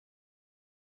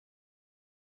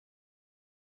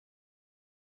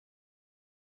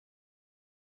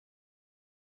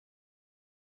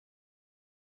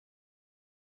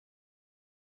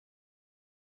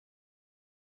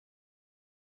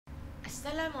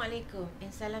Assalamualaikum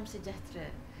and salam sejahtera.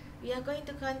 We are going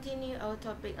to continue our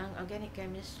topic on organic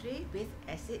chemistry with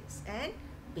acids and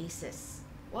bases.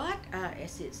 What are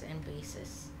acids and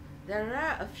bases? There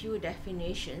are a few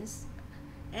definitions,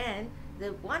 and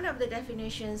one of the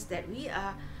definitions that we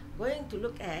are going to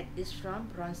look at is from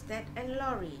Bronsted and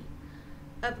Lowry.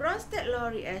 A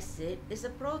Bronsted-Lowry acid is a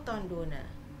proton donor,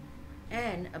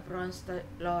 and a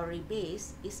Bronsted-Lowry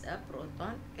base is a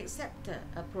proton acceptor.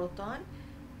 A proton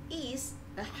is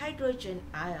a hydrogen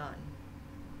ion.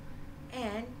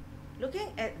 And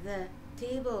looking at the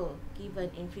table given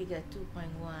in figure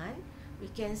 2.1, we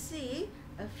can see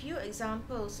a few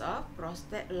examples of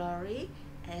Bronsted-Lowry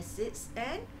acids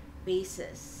and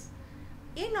bases.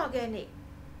 Inorganic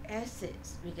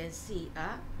acids we can see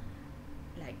are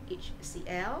like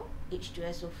HCl,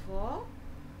 H2SO4,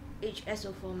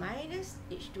 HSO4-,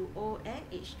 H2O, and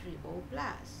H3O+.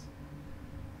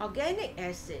 Organic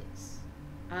acids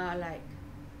are like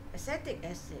acetic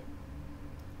acid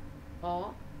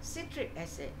or citric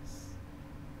acids.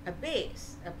 A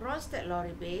base, a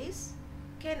Bronsted-Lowry base,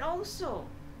 can also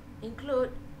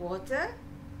include water,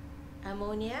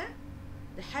 ammonia,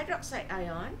 the hydroxide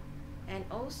ion, and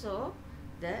also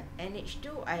the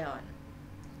NH2 ion.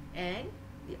 And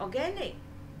the organic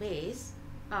base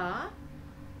are,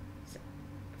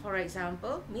 for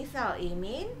example,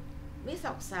 methylamine,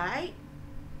 methoxide,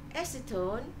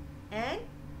 acetone, and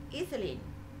ethylene.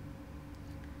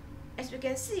 As we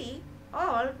can see,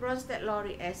 all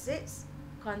Bronsted-Lowry acids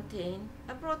contain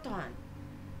a proton,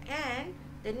 and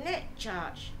the net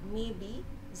charge may be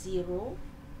 0,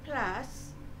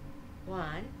 plus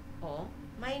 1, or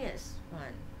minus 1.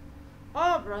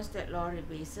 All Bronsted-Lowry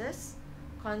bases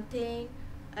contain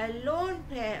a lone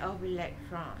pair of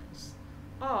electrons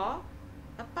or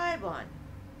a pi bond.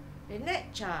 The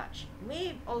net charge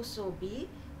may also be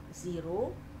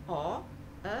 0 or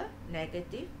a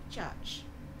negative charge.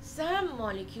 Some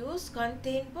molecules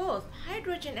contain both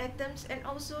hydrogen atoms and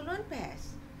also lone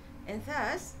pairs, and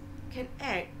thus can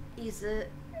act either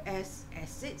as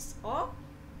acids or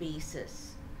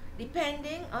bases,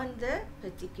 depending on the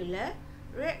particular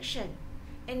reaction.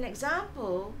 An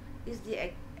example is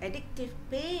the addictive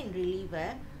pain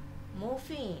reliever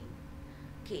morphine.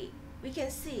 Okay, we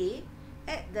can see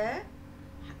at the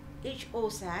HO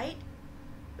side,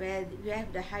 where we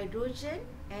have the hydrogen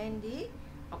and the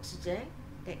oxygen,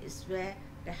 that is where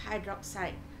the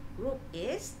hydroxide group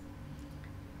is.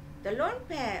 The lone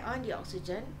pair on the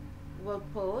oxygen will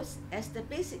pose as the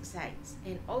basic sites,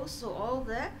 and also all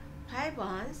the pi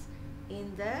bonds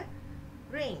in the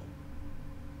ring.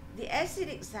 The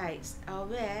acidic sites are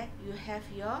where you have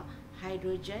your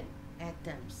hydrogen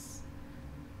atoms.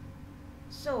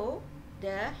 So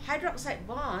the hydroxide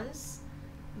bonds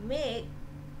make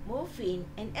morphine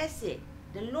an acid.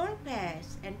 The lone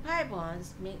pairs and pi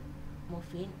bonds make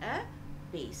morphine a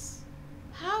base.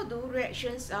 How do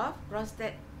reactions of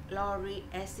Bronsted-Lowry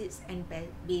acids and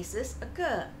bases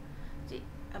occur?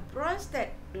 A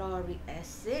Bronsted-Lowry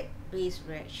acid base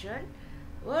reaction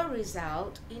will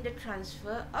result in the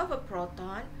transfer of a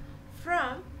proton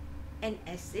from an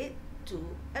acid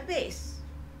to a base.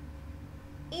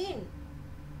 In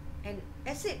an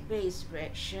acid-base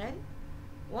reaction,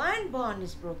 one bond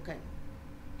is broken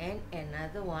and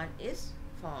another one is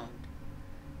formed.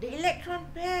 The electron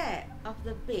pair of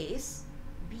the base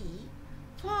B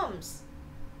forms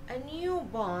a new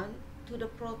bond to the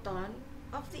proton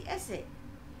of the acid.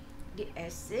 The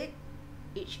acid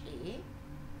HA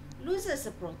loses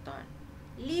a proton,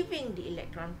 leaving the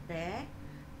electron pair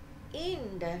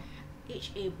in the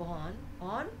HA bond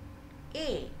on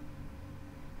A.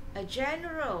 A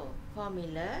general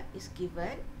formula is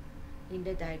given in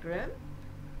the diagram.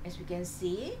 As we can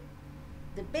see,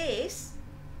 the base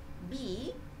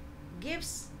B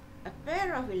gives a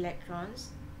pair of electrons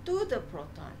to the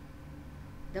proton.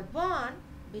 The bond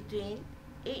between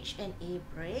H and A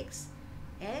breaks,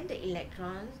 and the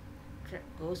electron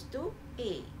goes to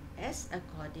A, as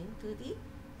according to the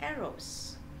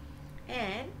arrows.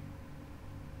 And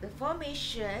the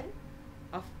formation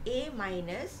of A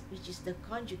minus, which is the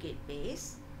conjugate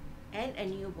base, and a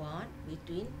new bond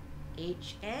between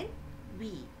H and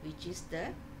B, which is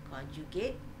the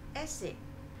conjugate acid.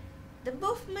 The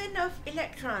movement of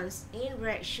electrons in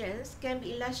reactions can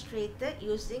be illustrated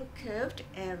using curved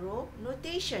arrow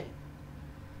notation.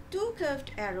 Two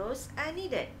curved arrows are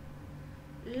needed.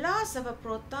 Loss of a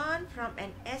proton from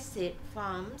an acid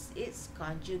forms its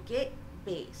conjugate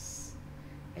base.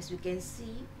 As we can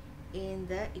see in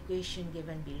the equation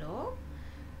given below,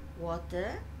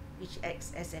 water, which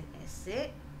acts as an acid,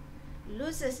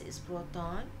 loses its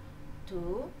proton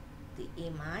to the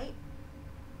amide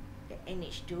the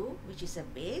NH2, which is a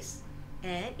base,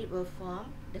 and it will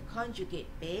form the conjugate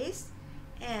base,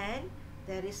 and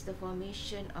there is the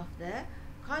formation of the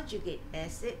conjugate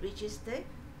acid, which is the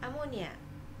ammonia.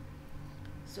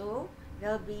 So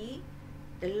there will be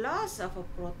the loss of a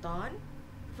proton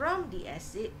from the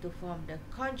acid to form the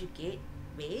conjugate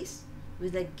base,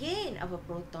 with the gain of a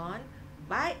proton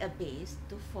by a base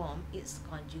to form its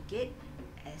conjugate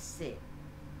acid.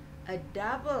 A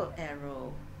double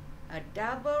arrow, a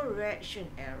double reaction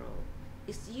arrow,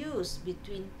 is used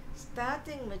between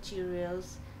starting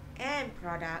materials and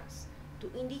products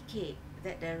to indicate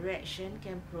that the reaction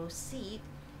can proceed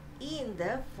in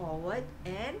the forward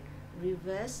and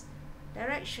reverse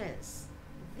directions.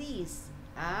 These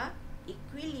are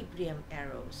equilibrium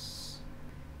arrows.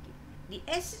 The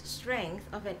acid strength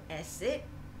of an acid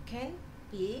can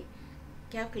be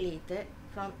calculated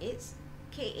from its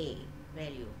Ka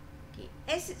value. Okay.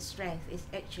 Acid strength is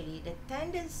actually the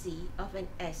tendency of an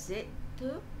acid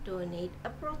to donate a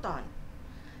proton.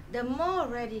 The more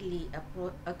readily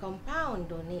a compound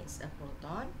donates a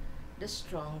proton, the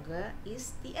stronger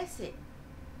is the acid.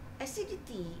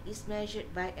 Acidity is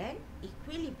measured by an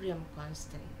equilibrium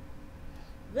constant.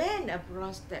 When a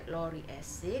bronze-telluric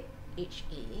acid,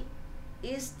 Ha,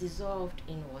 is dissolved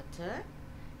in water,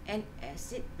 an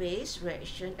acid-base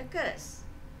reaction occurs,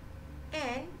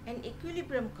 and an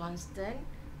equilibrium constant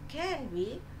can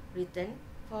be written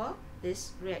for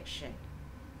this reaction.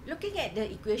 Looking at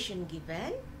the equation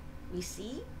given, we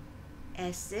see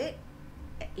acid,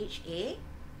 Ha,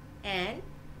 and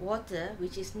water,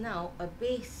 which is now a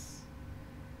base.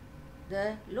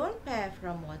 The lone pair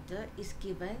from water is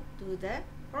given to the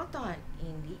proton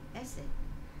in the acid,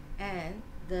 and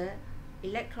the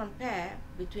electron pair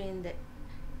between the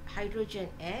hydrogen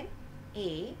and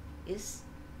A is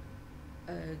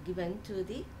given to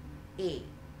the A.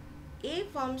 A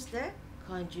forms the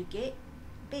conjugate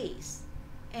base,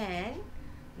 and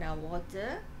now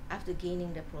water, after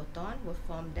gaining the proton, will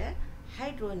form the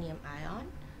hydronium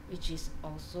ion, which is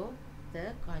also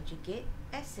the conjugate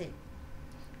acid.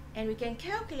 And we can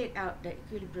calculate out the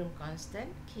equilibrium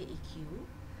constant, KEQ,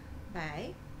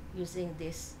 by using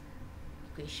this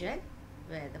equation,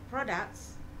 where the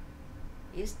products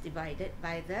is divided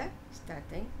by the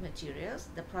starting materials.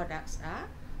 The products are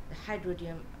the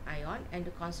hydronium ion and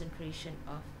the concentration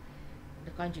of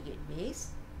the conjugate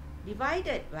base,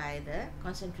 divided by the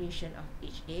concentration of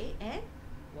Ha and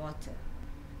water.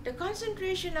 The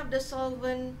concentration of the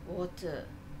solvent water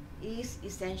is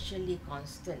essentially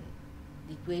constant.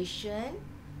 The equation,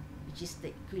 which is the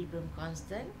equilibrium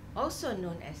constant, also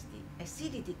known as the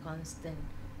acidity constant,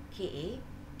 Ka,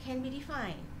 can be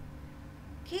defined.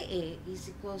 Ka is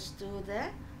equals to the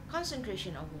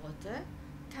concentration of water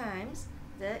times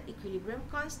the equilibrium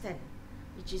constant,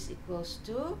 which is equals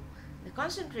to the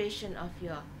concentration of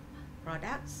your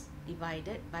products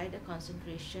divided by the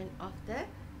concentration of the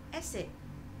acid.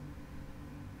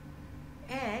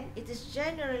 And it is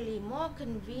generally more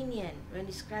convenient when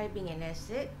describing an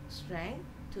acid strength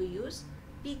to use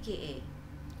pKa.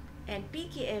 And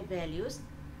pKa values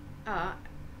are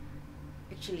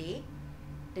actually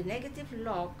the negative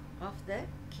log of the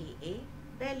Ka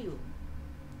value.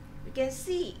 We can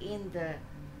see in the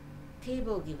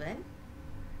table given,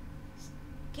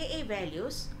 Ka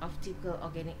values of typical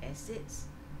organic acids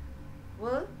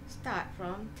will start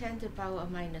from 10 to the power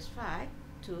of minus 5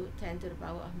 to 10 to the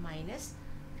power of minus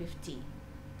 50.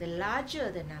 The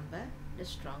larger the number, the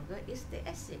stronger is the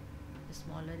acid. The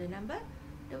smaller the number,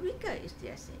 the weaker is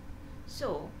the acid.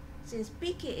 So, since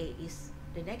pKa is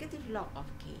the negative log of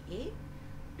Ka,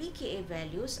 pKa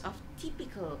values of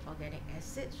typical organic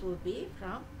acids will be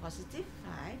from positive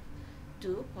 5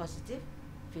 to positive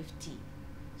 50.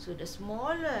 So the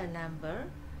smaller number,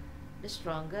 the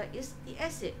stronger is the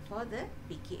acid for the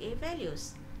pKa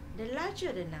values. The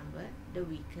larger the number, the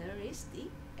weaker is the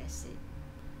acid.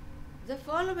 The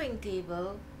following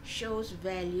table shows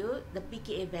the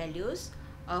pKa values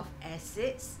of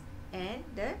acids and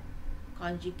the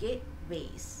conjugate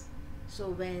base. So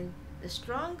when the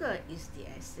stronger is the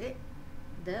acid,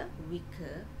 the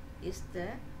weaker is the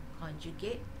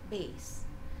conjugate base.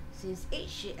 Since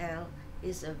HCl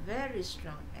is a very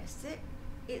strong acid,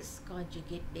 its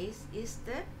conjugate base is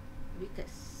the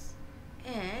weakest.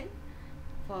 And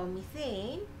for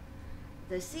methane,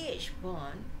 the CH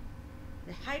bond,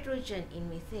 the hydrogen in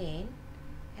methane,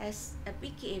 has a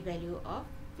pKa value of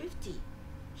 50,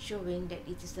 showing that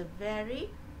it is a very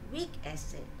weak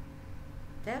acid.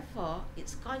 Therefore,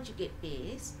 its conjugate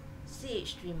base,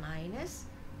 CH3 minus,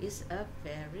 is a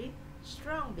very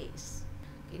strong base.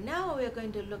 Okay, now we are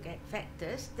going to look at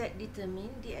factors that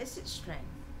determine the acid strength.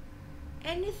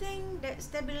 Anything that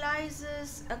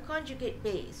stabilizes a conjugate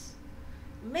base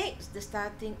makes the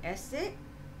starting acid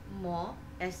more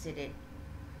acidic.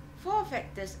 4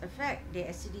 factors affect the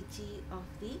acidity of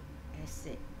the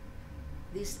acid.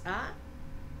 These are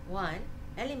 1.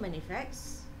 Element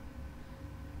effects,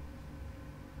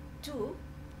 2.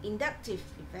 Inductive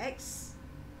effects,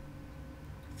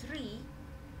 3.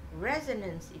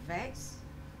 Resonance effects,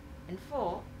 and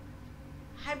 4.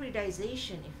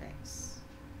 Hybridization effects.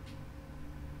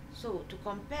 So, to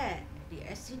compare the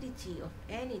acidity of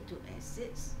any two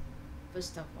acids,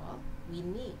 first of all, we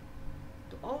need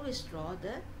to always draw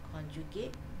the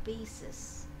conjugate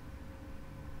bases.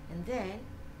 And then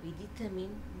we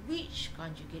determine which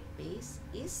conjugate base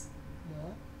is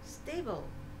more stable.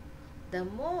 The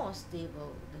more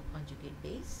stable the conjugate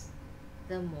base,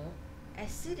 the more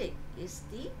acidic is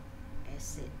the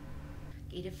acid.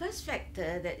 Okay, the first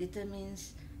factor that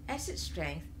determines acid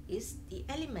strength is the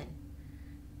element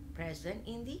present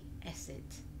in the acid.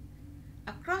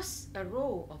 Across a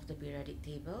row of the periodic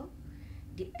table,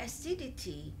 the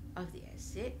acidity of the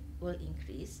acid will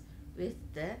increase with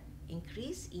the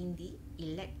increase in the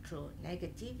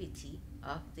electronegativity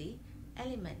of the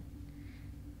element.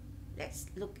 Let's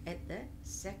look at the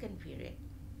second period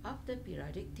of the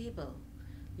periodic table.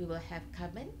 We will have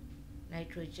carbon,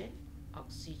 nitrogen,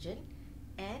 oxygen,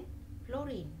 and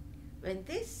fluorine. When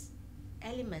these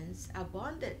elements are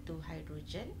bonded to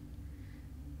hydrogen,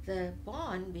 the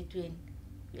bond between,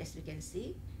 as we can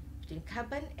see, between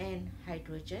carbon and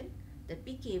hydrogen, the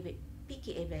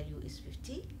pKa value is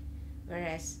 50,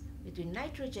 whereas between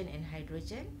nitrogen and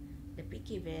hydrogen, the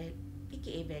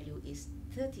pKa value is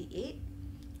 38.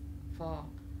 For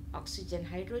oxygen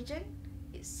hydrogen,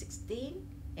 it's 16,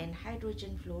 and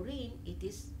hydrogen fluorine, it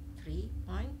is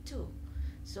 3.2.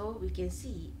 So we can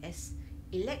see as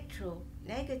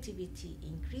electronegativity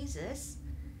increases,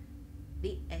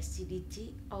 the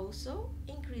acidity also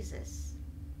increases.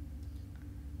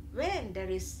 When there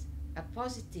is a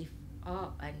positive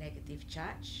or a negative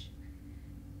charge,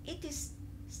 it is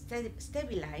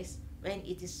stabilized when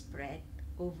it is spread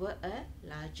over a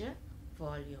larger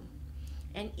volume.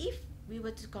 And if we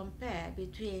were to compare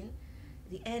between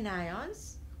the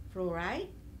anions, fluoride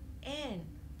and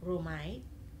bromide,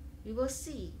 we will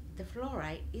see the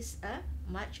fluoride is a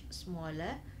much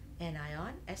smaller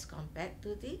anion as compared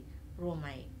to the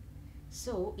bromide.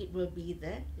 So it will be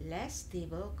the less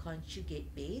stable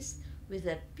conjugate base with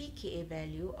a pKa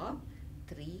value of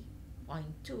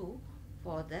 3.2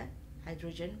 for the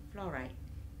hydrogen fluoride.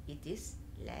 It is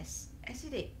less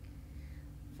acidic.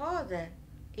 For the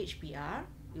HBr,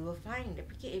 we will find the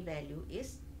pKa value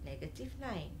is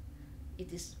 -9.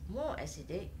 It is more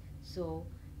acidic, so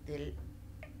the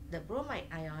bromide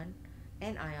ion,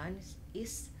 anions,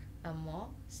 is a more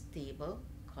stable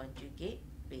conjugate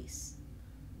base.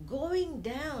 Going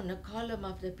down a column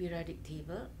of the periodic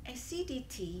table,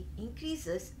 acidity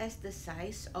increases as the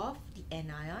size of the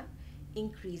anion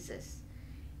increases.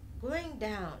 Going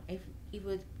down, if we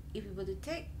were to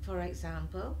take, for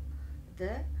example,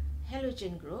 the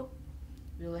halogen group,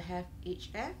 we will have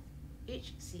HF,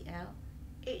 HCl,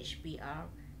 HBr,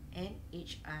 and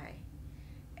HI.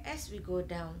 As we go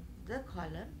down the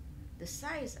column, the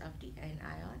size of the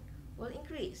anion will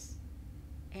increase,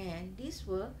 and this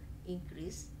will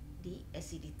increase the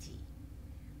acidity.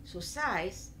 So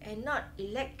size and not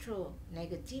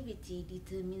electronegativity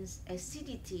determines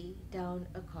acidity down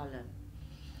a column.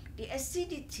 The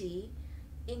acidity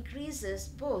increases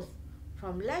both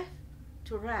from left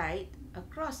to right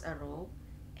across a row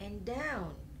and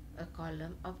down a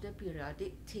column of the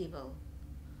periodic table.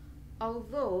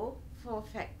 Although 4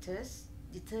 factors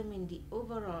determine the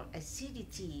overall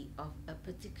acidity of a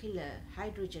particular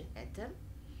hydrogen atom,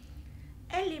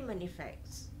 element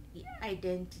effects, the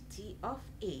identity of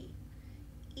A,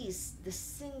 is the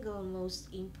single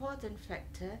most important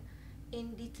factor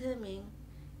in determining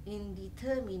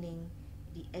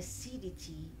the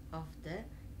acidity of the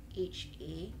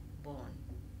HA bond.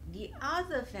 The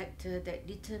other factor that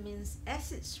determines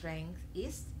acid strength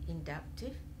is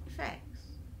inductive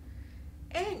effects.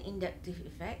 An inductive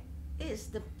effect is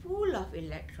the pool of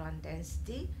electron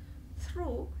density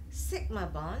through sigma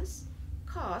bonds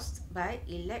caused by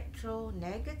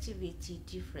electronegativity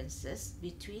differences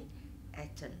between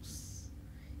atoms.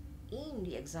 In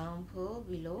the example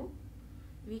below,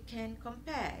 we can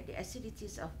compare the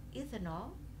acidities of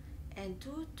ethanol and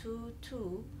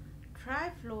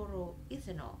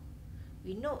 2,2,2-trifluoroethanol.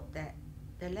 We note that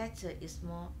the latter is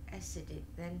more acidic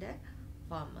than the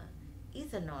former.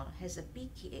 Ethanol has a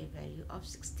pKa value of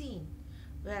 16,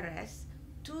 whereas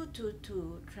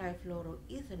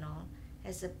 2,2,2-trifluoroethanol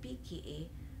has a pKa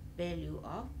value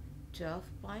of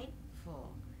 12.4,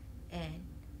 and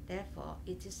therefore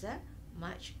it is a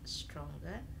much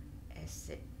stronger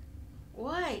acid.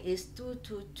 Why is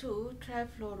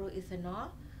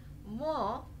 2,2,2-trifluoroethanol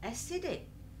more acidic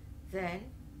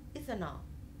than ethanol?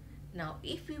 Now,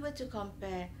 if we were to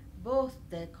compare both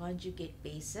the conjugate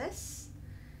bases,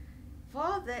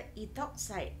 for the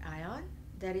ethoxide ion,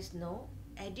 there is no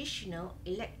additional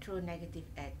electronegative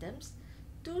atoms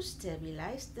to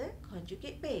stabilize the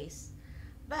conjugate base.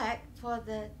 But for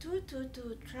the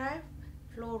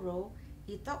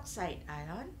 2,2,2-trifluoroethoxide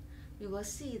ion, we will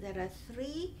see there are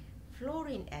 3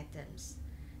 fluorine atoms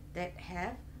that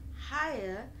have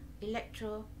higher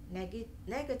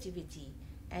electronegativity,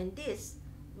 and this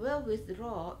will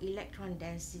withdraw electron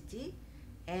density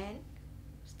and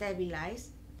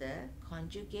stabilize the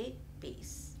conjugate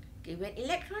base. Okay, when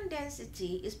electron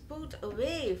density is pulled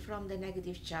away from the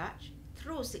negative charge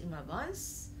through sigma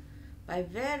bonds by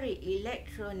very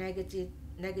electronegative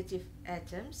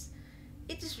atoms,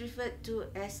 it is referred to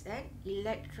as an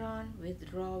electron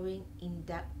withdrawing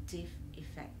inductive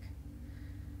effect.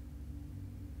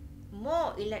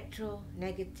 More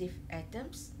electronegative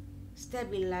atoms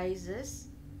stabilizes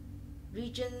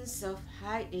regions of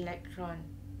high electron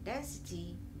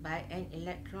density by an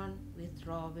electron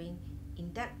withdrawing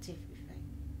inductive effect.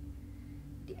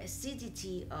 The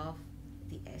acidity of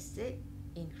the acid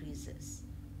increases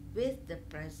with the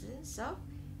presence of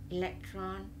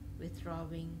electron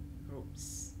withdrawing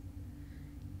groups.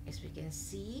 As we can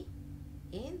see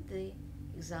in the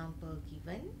example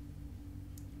given,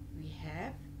 we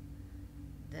have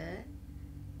the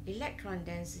electron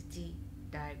density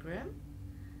diagram.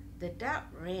 The dark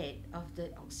red of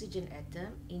the oxygen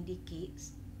atom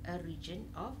indicates a region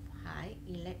of high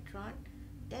electron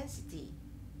density.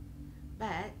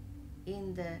 But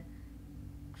in the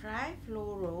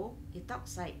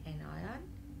trifluoroethoxide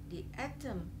anion, the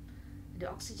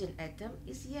oxygen atom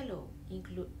is yellow,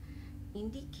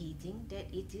 indicating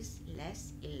that it is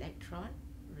less electron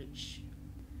rich.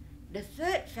 The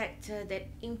third factor that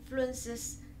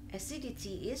influences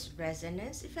acidity is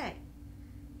resonance effect.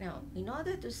 Now, in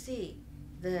order to see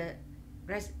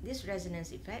this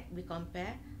resonance effect, we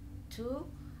compare 2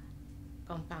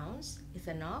 compounds,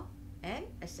 ethanol and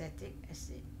acetic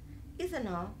acid.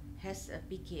 Ethanol has a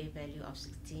pKa value of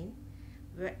 16,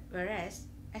 whereas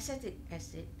acetic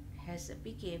acid has a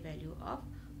pKa value of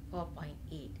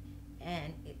 4.8,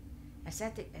 and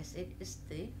acetic acid is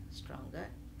the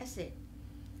stronger acid.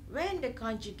 When the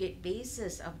conjugate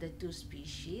bases of the 2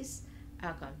 species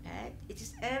are compared, it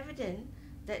is evident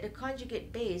that the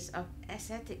conjugate base of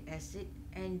acetic acid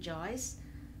enjoys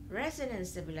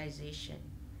resonance stabilization,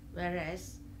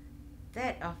 whereas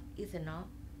that of ethanol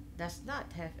does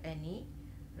not have any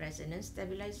resonance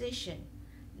stabilization.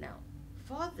 Now,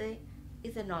 for the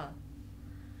ethanol,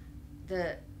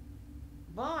 the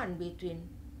bond between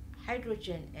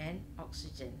hydrogen and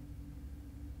oxygen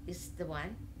is the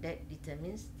one that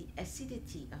determines the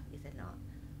acidity of ethanol.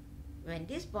 When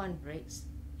this bond breaks,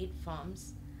 it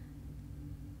forms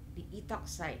the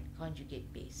ethoxide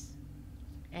conjugate base,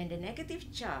 and the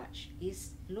negative charge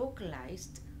is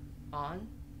localized on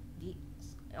the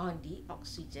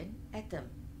oxygen atom,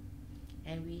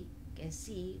 and we can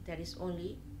see there is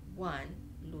only one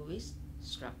Lewis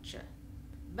structure.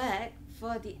 But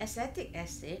for the acetic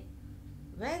acid,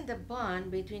 when the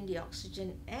bond between the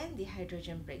oxygen and the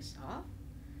hydrogen breaks off,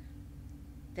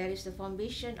 there is the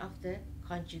formation of the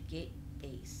conjugate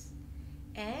base,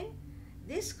 and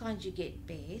this conjugate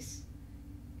base,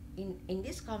 in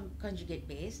this conjugate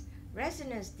base,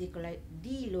 resonance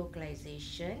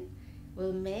delocalization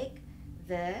will make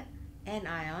the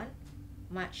anion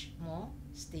much more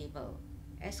stable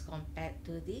as compared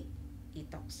to the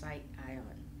ethoxide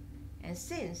ion. And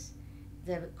since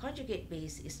the conjugate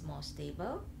base is more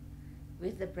stable,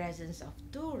 with the presence of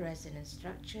 2 resonance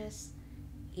structures,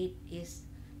 it is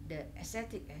the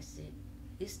acetic acid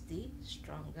is the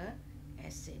stronger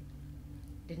acid.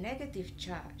 The negative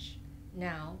charge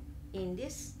now in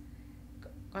this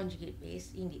conjugate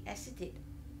base, in the acetic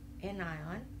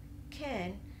anion,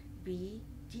 can be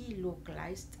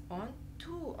delocalized on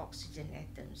 2 oxygen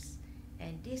atoms,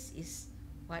 and this is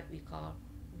what we call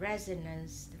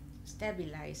resonance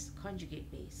stabilized conjugate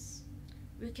base.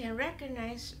 We can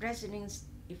recognize resonance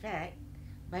effect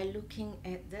by looking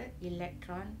at the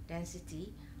electron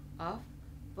density of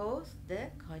both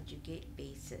the conjugate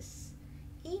bases.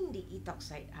 In the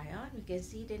ethoxide ion, we can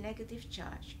see the negative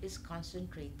charge is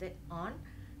concentrated on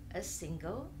a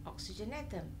single oxygen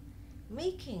atom,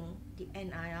 making the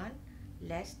anion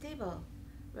less stable.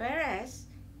 Whereas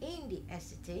in the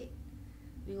acetate,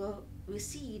 we we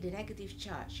see the negative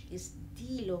charge is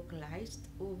delocalized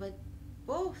over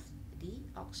both the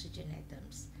oxygen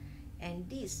atoms, and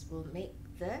this will make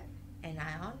the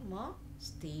anion more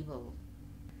stable.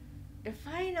 The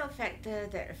final factor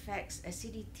that affects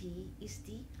acidity is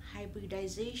the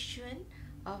hybridization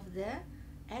of the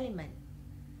element.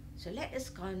 So let us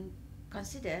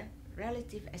consider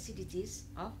relative acidities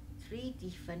of three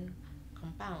different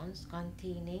compounds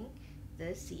containing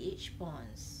the CH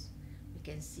bonds. We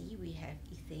can see we have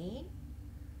ethane,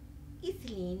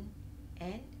 ethylene,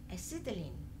 and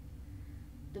acetylene.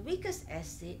 The weakest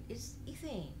acid is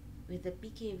ethane with a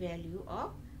pK value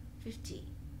of 50,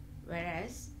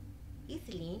 whereas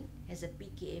ethylene has a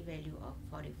pKa value of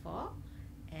 44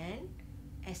 and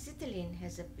acetylene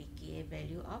has a pKa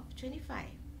value of 25.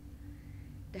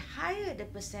 The higher the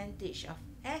percentage of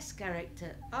S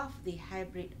character of the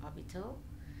hybrid orbital,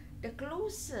 the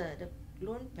closer the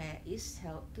lone pair is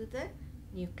held to the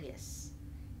nucleus,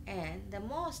 and the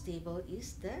more stable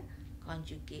is the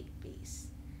conjugate base.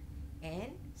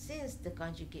 And since the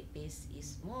conjugate base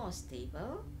is more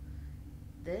stable,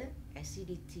 the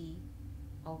acidity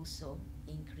also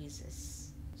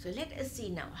increases. So let us see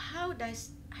now, how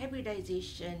does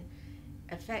hybridization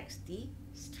affects the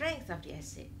strength of the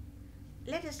acid.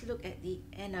 Let us look at the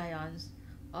anions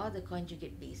or the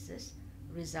conjugate bases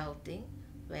resulting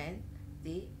when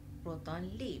the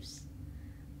proton leaves.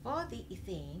 For the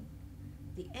ethane,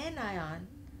 the anion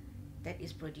that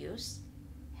is produced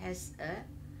has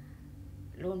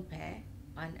a lone pair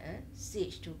on a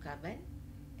CH2 carbon,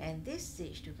 and this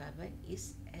CH2 carbon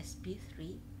is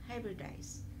sp3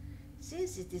 hybridized.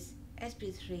 Since it is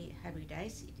sp3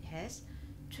 hybridized, it has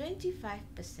 25%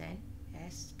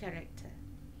 S character.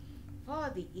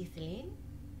 For the ethylene,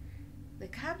 the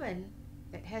carbon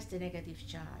that has the negative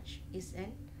charge is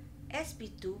an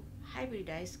sp2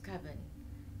 hybridized carbon,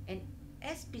 and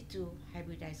sp2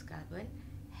 hybridized carbon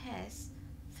has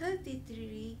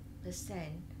 33%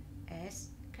 S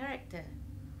character.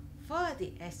 For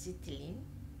the acetylene,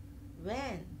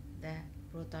 when the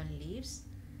proton leaves,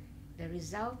 the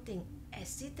resulting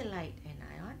acetylide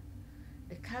anion,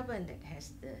 the carbon that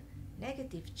has the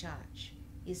negative charge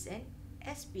is an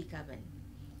sp carbon,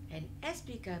 and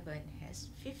sp carbon has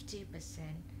 50%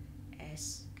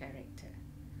 S character.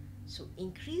 So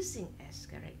increasing S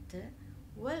character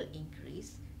will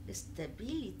increase the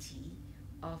stability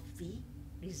of the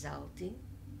resulting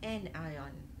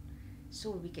anion.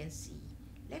 So we can see,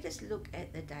 let us look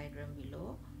at the diagram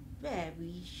below where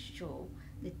we show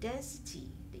the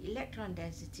density, the electron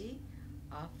density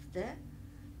of the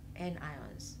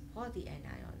anions, for the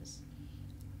anions.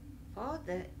 For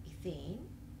the ethane,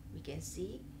 we can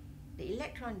see the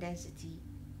electron density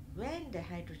when the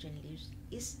hydrogen leaves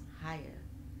is higher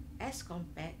as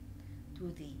compared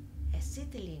to the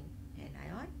acetylene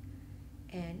anion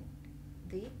and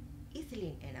the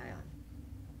ethylene anion.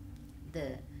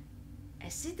 The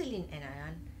acetylene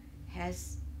anion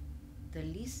has the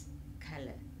least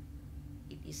color.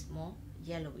 It is more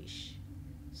yellowish.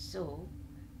 So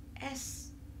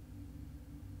as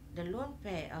the lone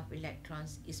pair of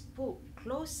electrons is pulled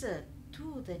closer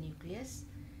to the nucleus,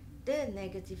 the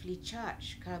negatively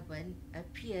charged carbon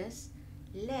appears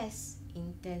less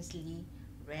intensely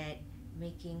red,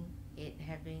 making it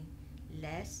having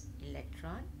less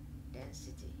electron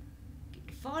density.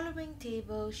 The following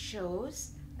table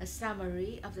shows a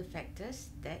summary of the factors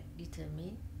that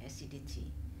determine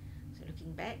acidity. So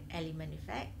looking back, element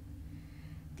effect.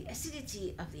 The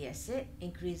acidity of the acid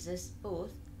increases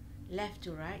both left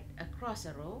to right across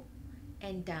a row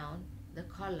and down the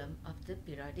column of the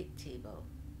periodic table.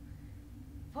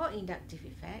 For inductive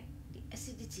effect, the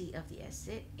acidity of the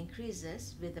acid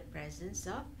increases with the presence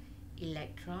of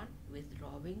electron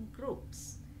withdrawing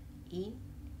groups in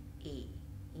A,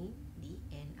 in the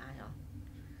anion.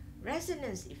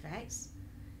 Resonance effects.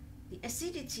 The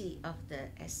acidity of the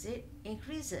acid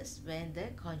increases when the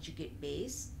conjugate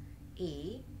base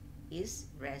A is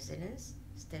resonance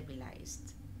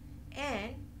stabilized.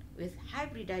 And with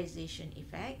hybridization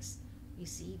effects, we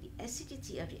see the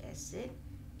acidity of the acid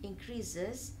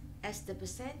increases as the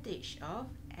percentage of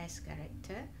S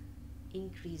character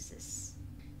increases.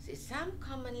 So some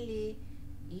commonly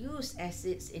used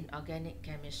acids in organic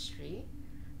chemistry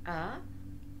are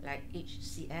like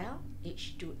HCl,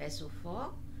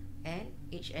 H2SO4, and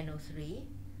HNO3.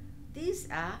 These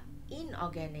are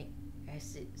inorganic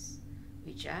acids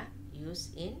which are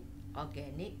used in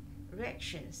organic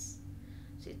reactions.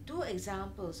 So two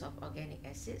examples of organic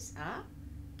acids are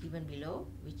given below,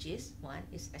 which is one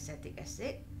is acetic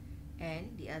acid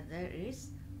and the other is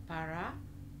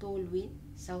para-toluene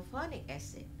sulfonic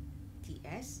acid,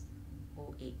 TSOH.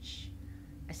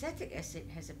 Acetic acid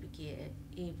has a pKa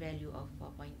value of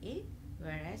 4.8,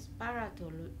 whereas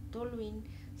para-toluene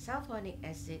sulfonic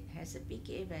acid has a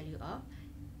pKa value of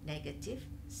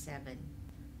 -7.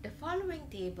 The following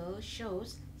table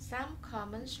shows some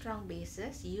common strong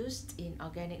bases used in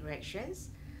organic reactions,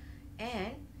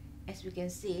 and as we can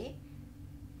see,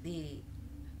 the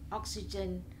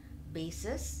oxygen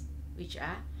bases, which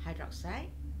are hydroxide,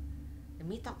 the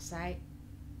methoxide,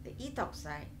 the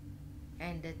ethoxide,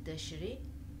 and the tertiary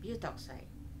butoxide.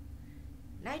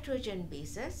 Nitrogen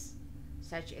bases,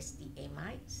 such as the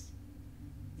amides,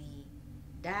 the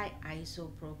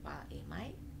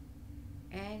diisopropylamide,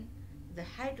 and the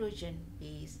hydrogen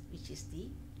base, which is the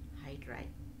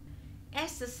hydride.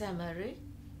 As a summary,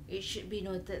 it should be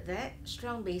noted that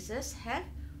strong bases have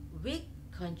weak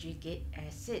conjugate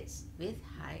acids with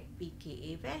high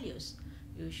pKa values,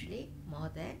 usually more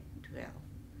than 12.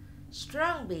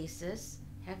 Strong bases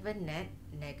have a net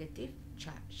negative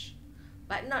charge,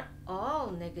 but not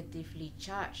all negatively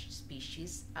charged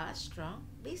species are strong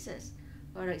bases.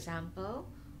 For example,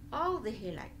 all the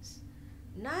halides.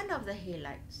 None of the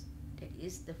halides, that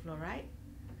is the fluoride,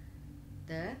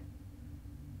 the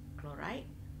chloride,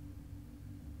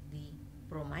 the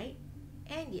bromide,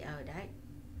 and the iodide,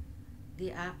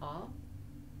 they are all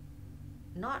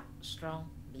not strong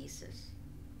bases.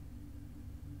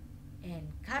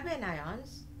 And carbon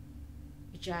ions,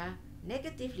 which are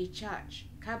negatively charged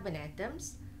carbon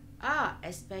atoms, are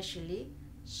especially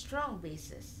strong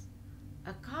bases.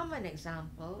 A common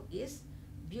example is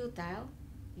butyl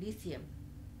lithium.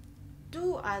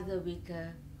 Two other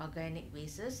weaker organic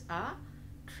bases are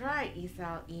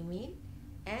triethylamine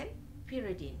and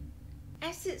pyridine.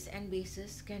 Acids and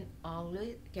bases can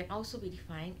also be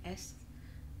defined as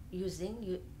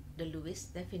using the Lewis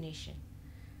definition.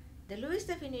 The Lewis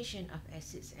definition of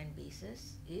acids and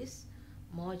bases is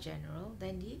more general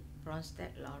than the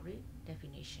Bronsted-Lowry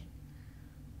definition.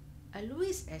 A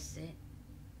Lewis acid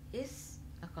is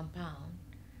a compound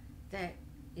that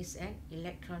is an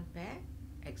electron pair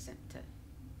acceptor,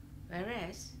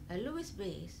 whereas a Lewis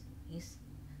base is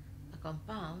a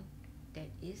compound that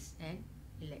is an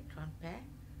electron pair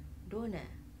donor.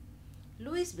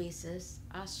 Lewis bases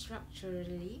are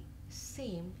structurally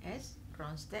same as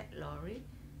Bronsted-Lowry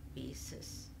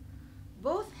bases.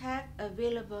 Both have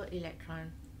available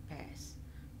electron pairs,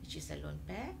 which is a lone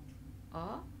pair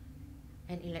or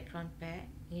an electron pair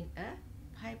in a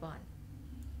pi bond.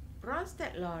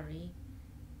 Bronsted-Lowry,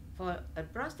 for a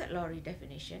Bronsted-Lowry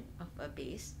definition of a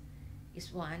base,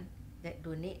 is one that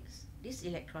donates this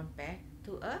electron pair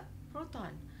to a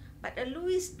proton, but a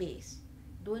Lewis base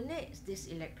donates this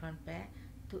electron pair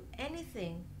to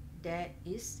anything that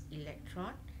is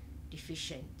electron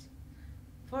deficient.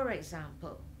 For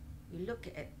example, we look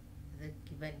at the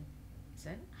given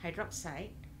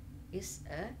hydroxide is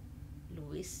a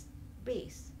Lewis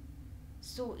base.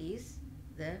 So is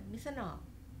the methanol.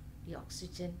 The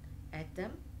oxygen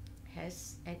atom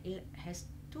has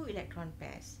two electron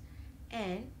pairs,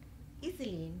 and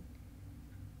ethylene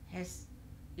has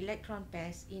electron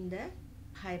pairs in the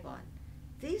pi bond.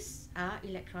 These are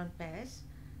electron pairs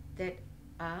that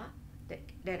are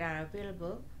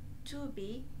available to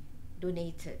be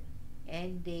donated,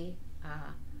 and they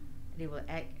will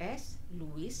act as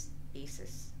Lewis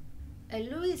bases. A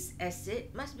Lewis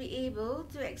acid must be able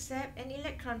to accept an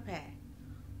electron pair.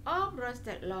 All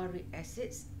Bronsted-Lowry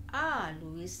acids are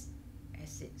Lewis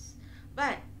acids,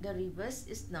 but the reverse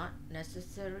is not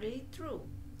necessarily true.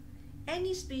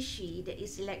 Any species that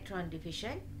is electron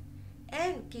deficient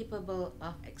and capable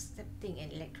of accepting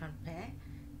an electron pair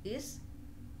is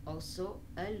also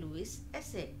a Lewis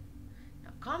acid.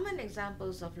 Now, common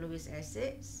examples of Lewis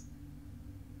acids,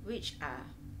 which are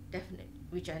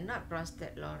not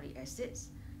Bronsted-Lowry acids,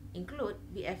 include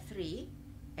BF3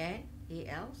 and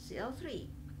AlCl3.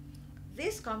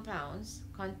 These compounds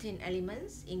contain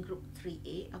elements in group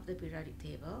 3A of the periodic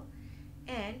table,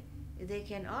 and they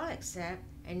can all accept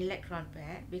an electron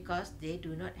pair because they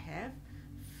do not have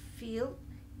filled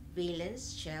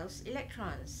valence shells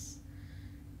electrons.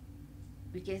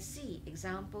 We can see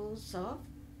examples of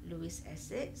Lewis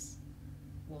acids,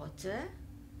 water,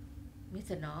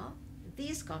 methanol.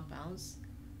 These compounds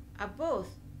are both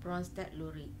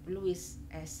Bronsted-Lewis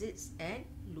acids and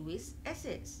Lewis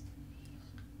acids.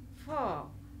 For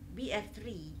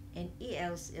BF3 and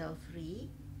AlCl3,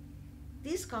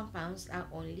 these compounds are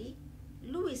only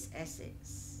Lewis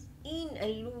acids. In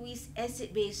a Lewis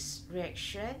acid-base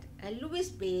reaction, a Lewis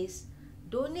base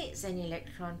donates an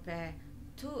electron pair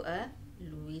to a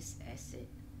Lewis acid.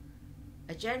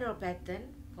 A general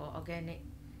pattern for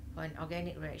an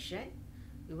organic reaction,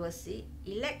 we will see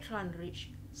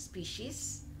electron-rich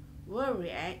species will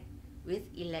react with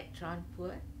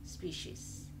electron-poor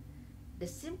species. The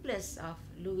simplest of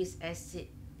Lewis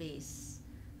acid-base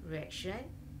reaction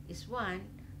is one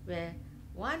where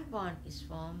one bond is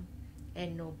formed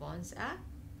and no bonds are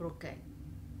broken.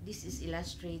 This is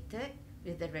illustrated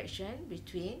with the reaction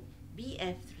between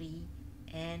BF3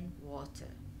 and water.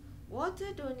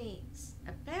 Water donates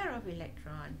a pair of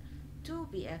electrons to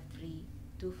BF3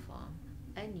 to form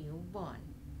a new bond.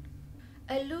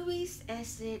 A Lewis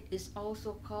acid is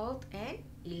also called an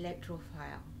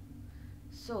electrophile.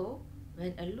 So,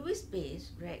 when a Lewis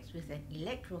base reacts with an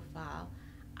electrophile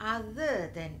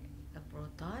other than a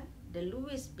proton, the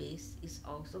Lewis base is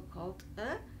also called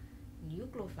a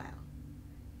nucleophile.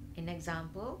 An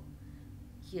example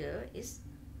here is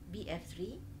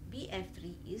BF3.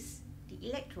 BF3 is the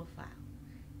electrophile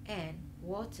and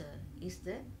water is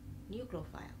the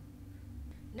nucleophile.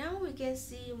 Now we can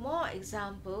see more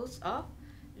examples of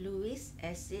Lewis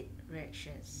acid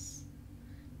reactions.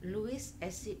 Lewis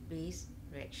acid-base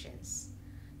reactions.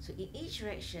 So in each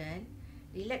reaction,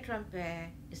 the electron pair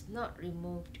is not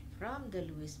removed from the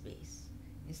Lewis base.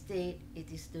 Instead, it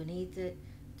is donated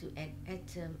to an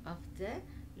atom of the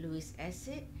Lewis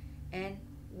acid and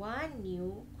one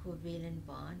new covalent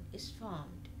bond is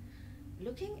formed.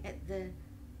 Looking at the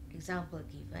example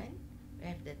given, we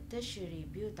have the tertiary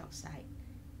butoxide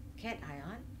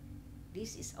cation.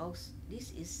 This is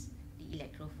the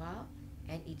electrophile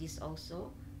and it is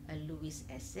also a Lewis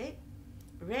acid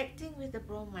reacting with the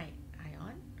bromide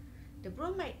ion. The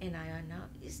bromide anion now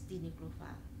is the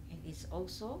nucleophile and it's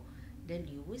also the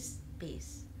Lewis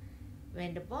base.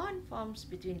 When the bond forms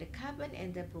between the carbon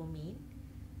and the bromine,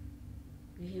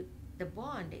 the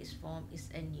bond that is formed is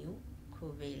a new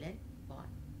covalent bond.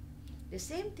 The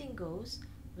same thing goes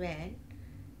when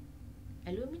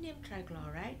aluminum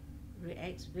trichloride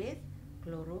reacts with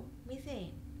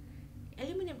chloromethane.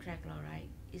 Aluminum trichloride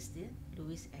is the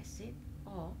Lewis acid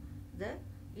or the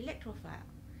electrophile,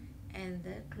 and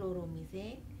the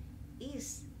chloromethane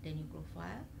is the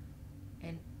nucleophile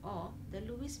and or the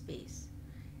Lewis base.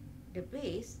 The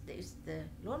base, that is the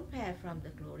lone pair from the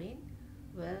chlorine,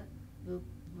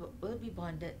 will be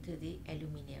bonded to the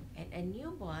aluminium, and a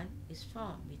new bond is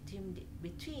formed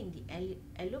between the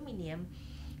aluminium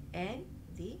and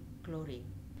the chlorine.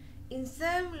 In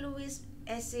some Lewis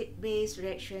acid-base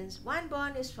reactions, one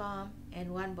bond is formed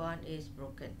and one bond is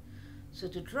broken. So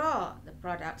to draw the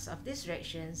products of these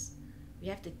reactions, we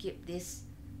have to keep these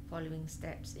following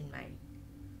steps in mind.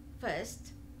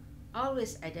 First,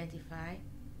 always identify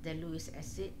the Lewis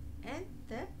acid and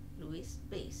the Lewis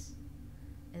base.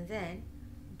 And then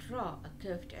draw a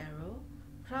curved arrow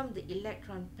from the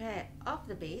electron pair of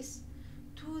the base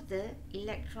to the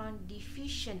electron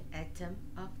deficient atom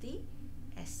of the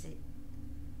acid.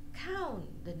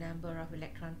 Count the number of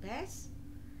electron pairs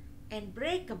and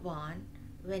break a bond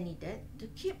when needed to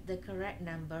keep the correct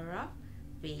number of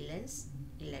valence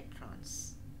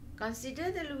electrons.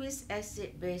 Consider the Lewis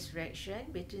acid-base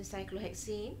reaction between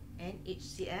cyclohexene and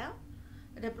HCl.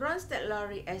 The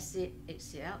Bronsted-Lowry acid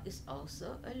HCl is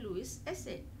also a Lewis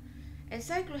acid, and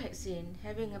cyclohexene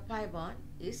having a pi bond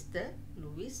is the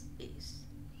Lewis base.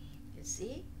 You can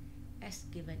see, as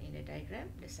given in the diagram,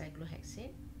 the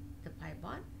cyclohexene, the pi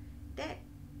bond, that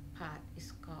part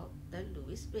is called the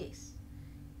Lewis base,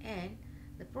 and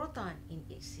the proton in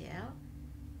HCl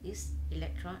is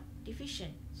electron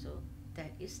deficient, so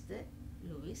that is the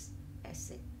Lewis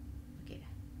acid. Okay.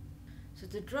 So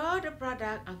to draw the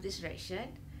product of this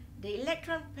reaction, the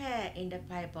electron pair in the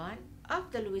pi bond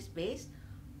of the Lewis base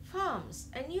forms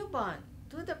a new bond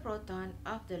to the proton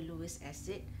of the Lewis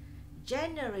acid,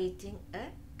 generating a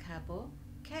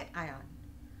carbocation.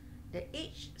 The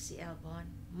HCl bond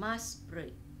must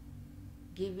break,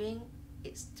 giving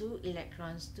its two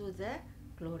electrons to the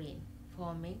chlorine,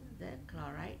 forming the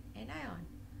chloride anion.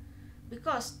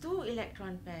 Because two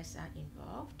electron pairs are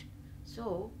involved,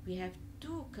 so we have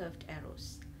two curved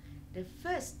arrows. The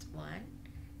first one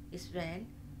is when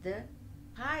the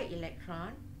pi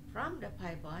electron from the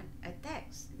pi bond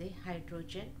attacks the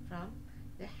hydrogen from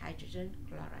the hydrogen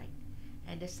chloride.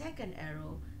 And the second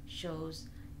arrow shows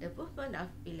the movement of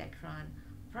electron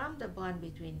from the bond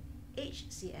between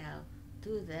HCl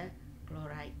to the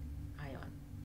chloride ion.